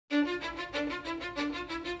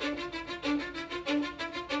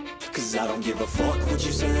Cause I don't give a fuck what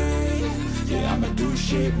you say. Yeah, I'ma do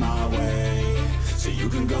shit my way. So you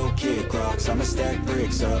can go kick rocks, I'ma stack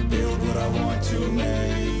bricks up, build what I want to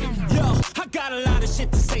make. Yo, I got a lot of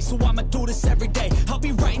shit to say, so I'ma do this every day. I'll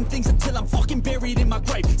be writing things until I'm fucking buried in my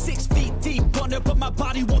grave. 6 feet deep under, but my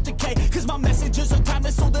body won't decay. Cause my messages are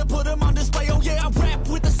timeless, so they'll put them on display. Oh yeah, I rap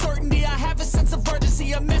with a certainty, I have a sense of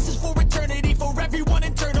urgency. A message for eternity, for everyone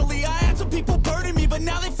internally. I had some people burning me, but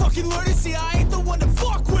now they fucking learn to see I ain't the one to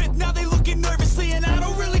fuck with, now they looking nervously. And I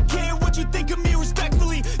don't really care what you think of me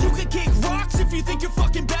respectfully. You can kick rocks if you think you're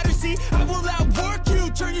fucking better, see. I will outwork you,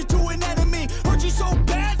 turn you to an enemy. Hurt you so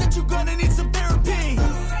bad that you're gonna need some therapy.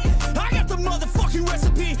 I got the motherfucking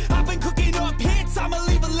recipe. I've been cooking up hits, I'ma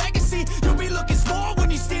leave a legacy. You'll be looking small when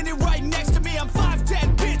you're standing right next to me. I'm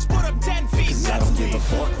 5'10", bitch, but I'm 10 feet next to me. I don't give a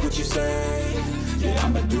fuck what you say. Yeah,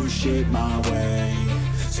 I'ma do shit my way.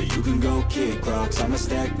 So you can go kick rocks, I'ma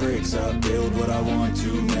stack bricks up, build what I want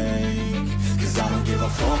to make. Cause I don't give a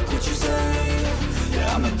fuck what you say.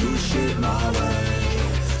 Yeah, I'ma do shit my way.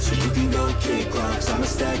 So you can go kick rocks, I'ma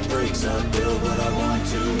stack bricks up, build what I want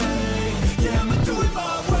to make. Yeah, I'ma do it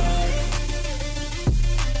my way.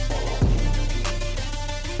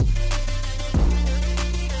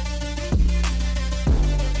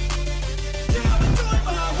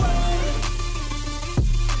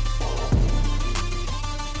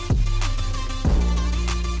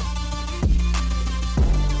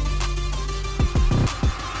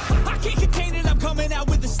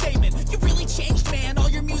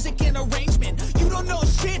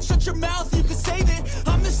 Shut your mouth, you can save it.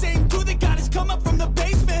 I'm the same dude that got his come up from the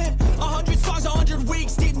basement. 100 songs, 100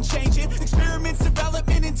 weeks, didn't change it. Experiments,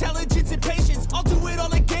 development, intelligence, and patience. I'll do it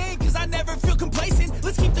all again, cause I never feel complacent.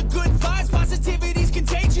 Let's keep the good vibes, positivity's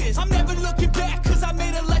contagious. I'm never looking back, cause I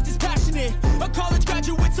made a life that's passionate. A college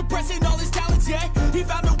graduate suppressing all his talents, yeah. He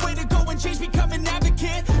found a way to go and change, become an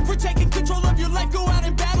advocate. For taking control of your life, go out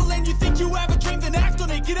and battle. And you think you have a dream, then act on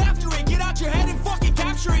it. Get after it, get out your head and fucking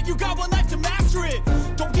capture it. You got one life to master it.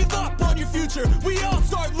 Don't give up on your future, we all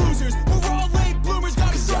start losers. We're all late bloomers,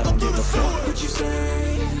 gotta struggle through the sewer. What you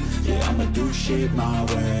say? Yeah, I'ma do shit my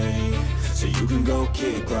way. So you can go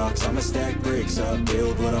kick rocks, I'ma stack bricks up,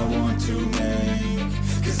 build what I want to make.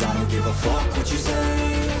 Cause I don't give a fuck what you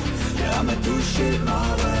say. Yeah, I'ma do shit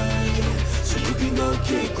my way. So you can go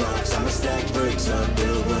kick rocks, I'ma stack bricks up,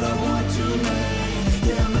 build what I want to make.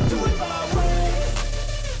 Yeah, I'ma do it my way.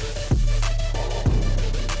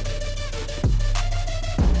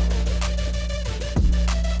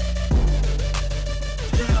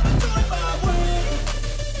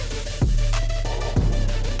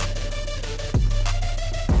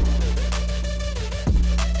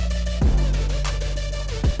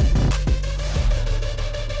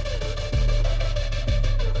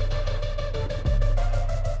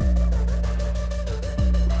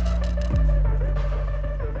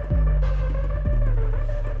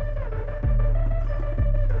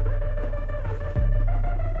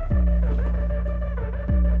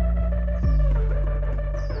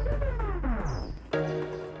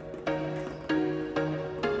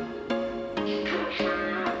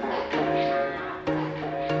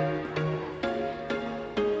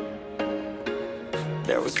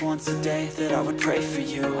 There was once a day that I would pray for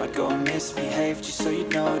you. I'd go and misbehave just so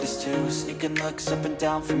you'd notice too. Sneaking looks up and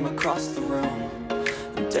down from across the room.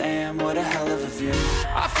 And damn, what a hell of a view.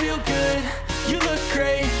 I feel good, you look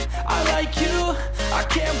great, I like you, I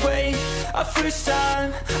can't wait. A first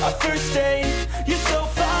time, a first date, you're so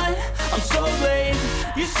fine, I'm so late.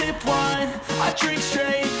 You sip wine, I drink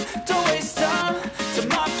straight. Don't waste time to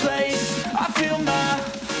my place. I feel my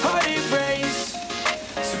heart erase.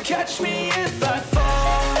 So catch me if I fall.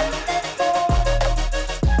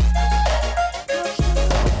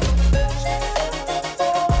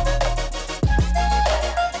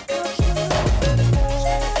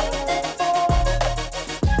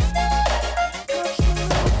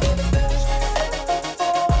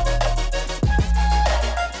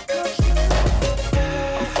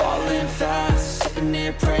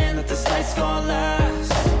 Praying that this night's gonna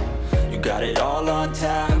last. You got it all on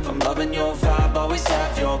tap, I'm loving your vibe, always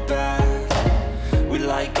have your back. We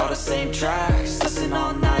like all the same tracks, listen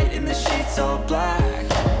all night in the sheets all black.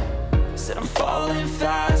 Said I'm falling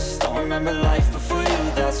fast, don't remember life before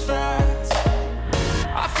you, that's fact.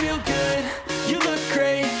 I feel good, you look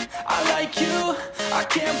great, I like you, I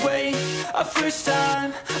can't wait. A first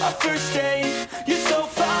time, a first date, you're so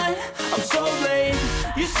fine, I'm so late.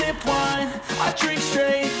 You sip wine, I drink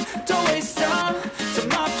straight. Don't waste time to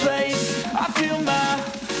my place. I feel my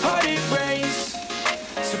heart erase.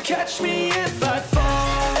 So catch me if I fall.